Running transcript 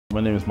My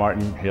name is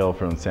Martin, hail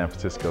from San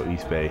Francisco,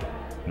 East Bay,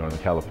 Northern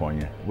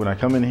California. When I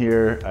come in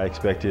here, I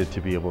expected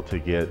to be able to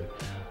get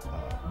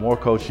more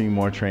coaching,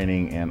 more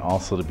training, and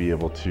also to be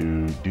able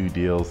to do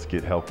deals,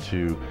 get help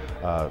to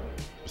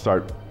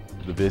start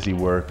the busy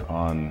work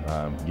on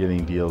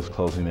getting deals,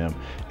 closing them,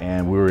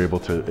 and we were able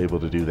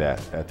to do that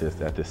at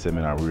this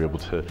seminar. We were able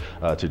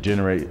to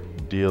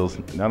generate deals,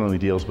 not only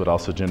deals, but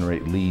also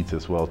generate leads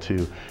as well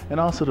too,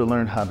 and also to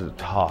learn how to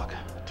talk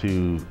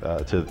to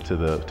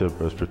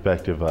the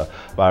prospective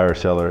buyer or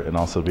seller, and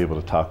also be able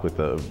to talk with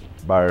the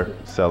buyer,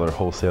 seller,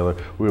 wholesaler.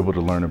 We were able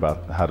to learn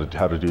about how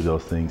to do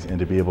those things, and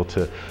to be able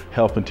to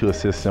help and to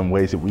assist them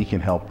ways that we can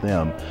help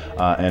them,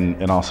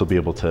 and also be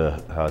able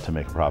to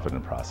make a profit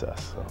in the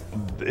process. So,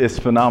 it's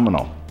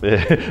phenomenal,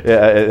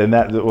 and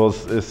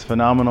it's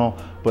phenomenal,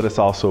 but it's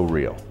also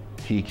real.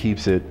 He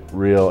keeps it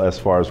real as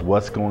far as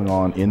what's going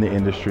on in the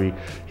industry.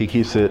 He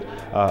keeps it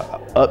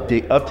up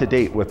to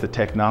date with the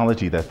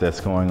technology that's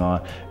going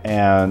on.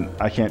 And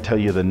I can't tell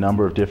you the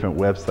number of different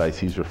websites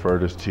he's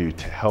referred us to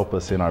help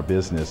us in our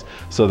business,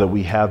 so that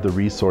we have the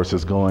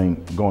resources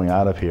going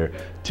out of here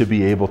to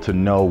be able to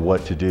know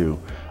what to do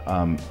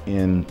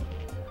in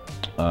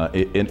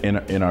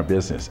our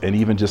business. And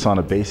even just on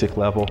a basic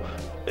level,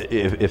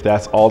 if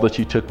that's all that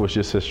you took was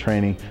just his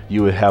training,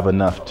 you would have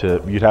enough to,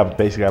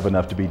 basically have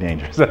enough to be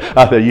dangerous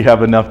out there. You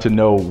have enough to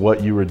know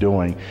what you were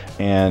doing,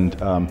 and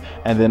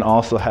then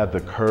also have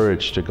the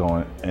courage to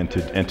go and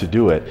to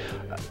do it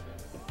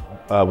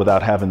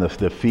without having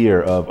the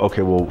fear of,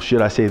 okay, well,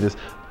 should I say this?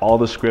 All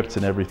the scripts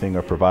and everything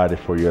are provided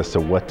for you as to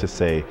what to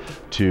say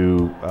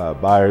to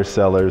buyers,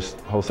 sellers,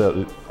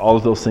 wholesale. All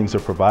of those things are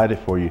provided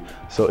for you,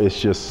 so it's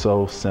just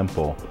so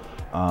simple.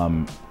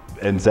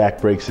 And Zack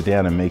breaks it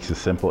down and makes it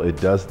simple.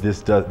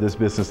 This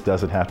business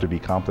doesn't have to be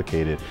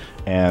complicated,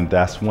 and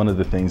that's one of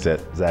the things that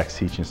Zack's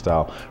teaching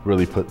style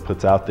really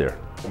puts out there.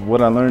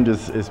 What I learned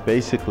is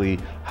basically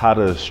how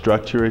to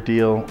structure a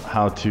deal,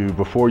 how to,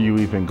 before you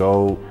even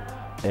go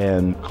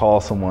and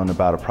call someone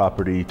about a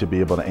property, to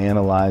be able to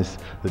analyze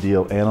the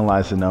deal,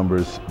 analyze the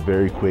numbers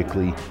very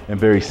quickly and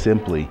very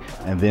simply,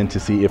 and then to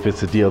see if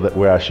it's a deal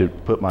where I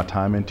should put my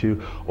time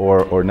into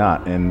or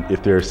not. And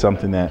if there's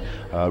something that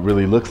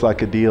really looks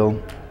like a deal,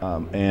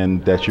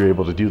 and that you're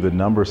able to do the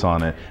numbers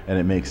on it and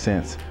it makes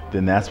sense,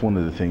 then that's one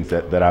of the things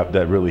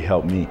that really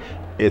helped me.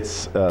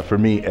 It's for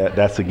me,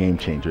 that's a game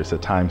changer. It's a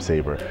time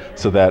saver,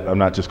 so that I'm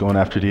not just going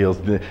after deals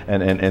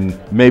and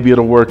maybe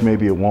it'll work,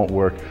 maybe it won't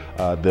work.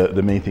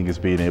 The main thing is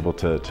being able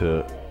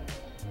to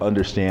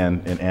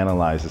understand and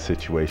analyze the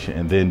situation,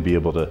 and then be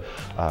able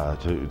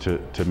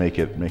to make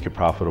it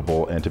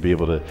profitable, and to be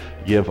able to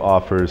give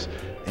offers,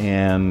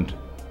 and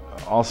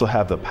also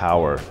have the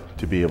power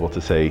to be able to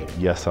say,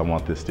 yes, I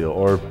want this deal,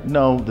 or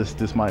no,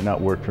 this might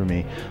not work for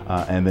me,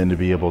 and then to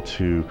be able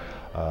to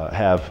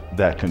have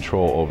that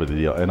control over the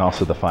deal, and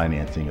also the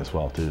financing as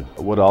well too.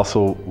 What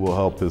also will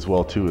help as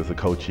well too is the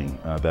coaching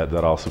that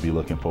I'll also be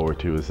looking forward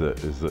to,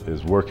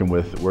 is working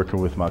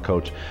with my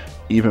coach.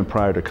 Even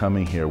prior to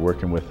coming here,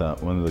 working with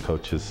one of the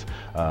coaches,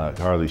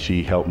 Carly,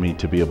 she helped me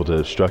to be able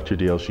to structure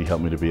deals. She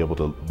helped me to be able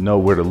to know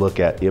where to look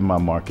at in my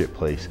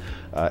marketplace,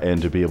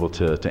 and to be able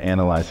to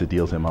analyze the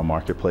deals in my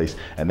marketplace.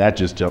 And that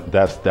just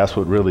that's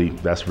really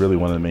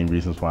one of the main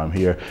reasons why I'm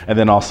here. And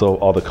then also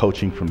all the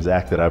coaching from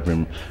Zack that I've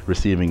been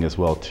receiving as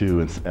well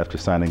too, and after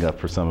signing up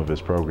for some of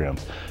his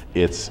programs.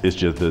 It's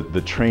just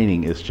the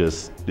training is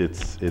just,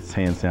 it's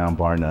hands down,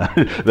 bar none,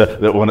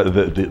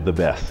 the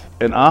best.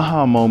 An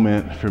aha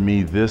moment for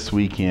me this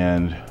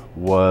weekend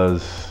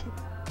was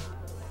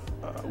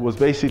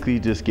basically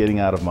just getting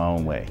out of my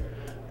own way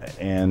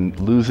and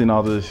losing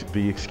all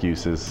the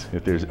excuses.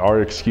 If there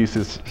are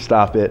excuses,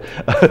 stop it.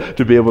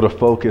 To be able to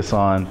focus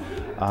on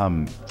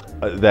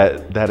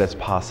that it's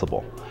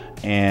possible.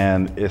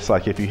 And it's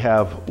like, if you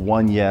have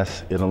one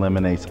yes, it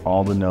eliminates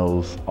all the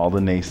no's, all the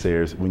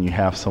naysayers. When you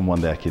have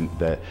someone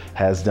that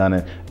has done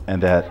it,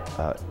 and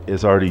that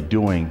is already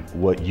doing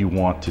what you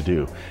want to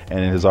do,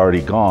 and it has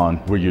already gone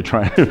where you're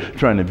trying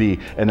to be.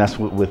 And that's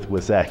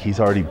with Zack.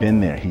 He's already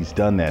been there. He's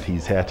done that.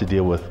 He's had to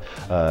deal with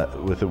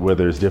where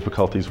there's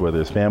difficulties, where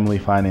there's family,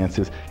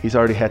 finances. He's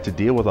already had to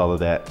deal with all of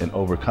that and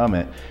overcome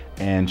it,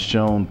 and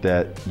shown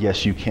that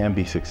yes, you can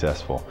be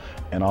successful.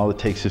 And all it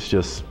takes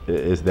is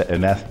that,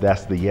 and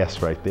that's the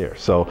yes right there.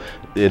 So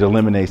it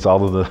eliminates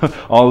all of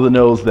the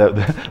no's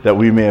that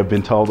we may have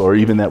been told, or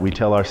even that we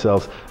tell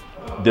ourselves.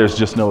 There's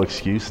just no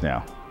excuse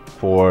now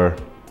for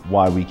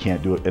why we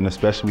can't do it. And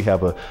especially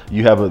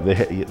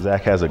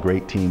Zack has a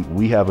great team.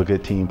 We have a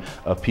good team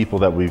of people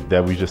that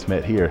we just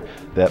met here,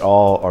 that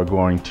all are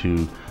going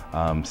to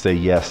say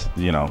yes,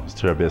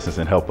 to our business,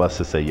 and help us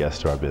to say yes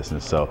to our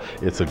business. So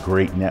it's a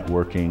great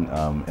networking,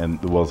 and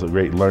it's a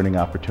great learning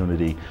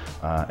opportunity,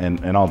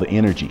 and all the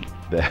energy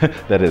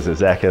that is, that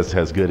Zack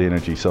has good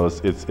energy. So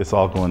it's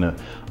all going to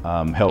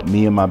help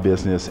me in my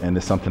business, and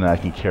it's something that I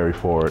can carry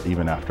forward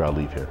even after I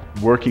leave here.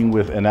 Working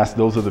with, and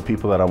those are the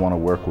people that I want to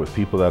work with,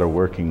 people that are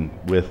working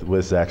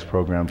with Zack's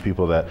program,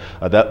 people that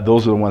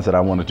those are the ones that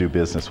I want to do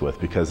business with,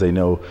 because they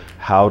know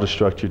how to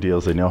structure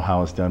deals, they know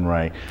how it's done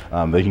right.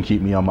 They can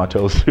keep me on my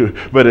toes too,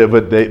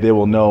 but they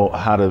will know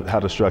how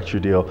to structure a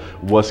deal,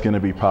 what's going to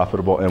be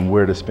profitable, and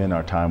where to spend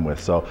our time with.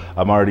 So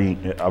I've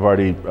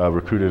already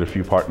recruited a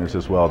few partners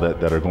as well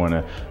that are going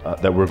to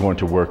that we're going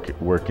to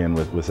work in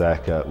with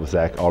Zack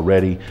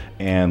already,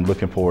 and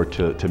looking forward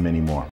to many more.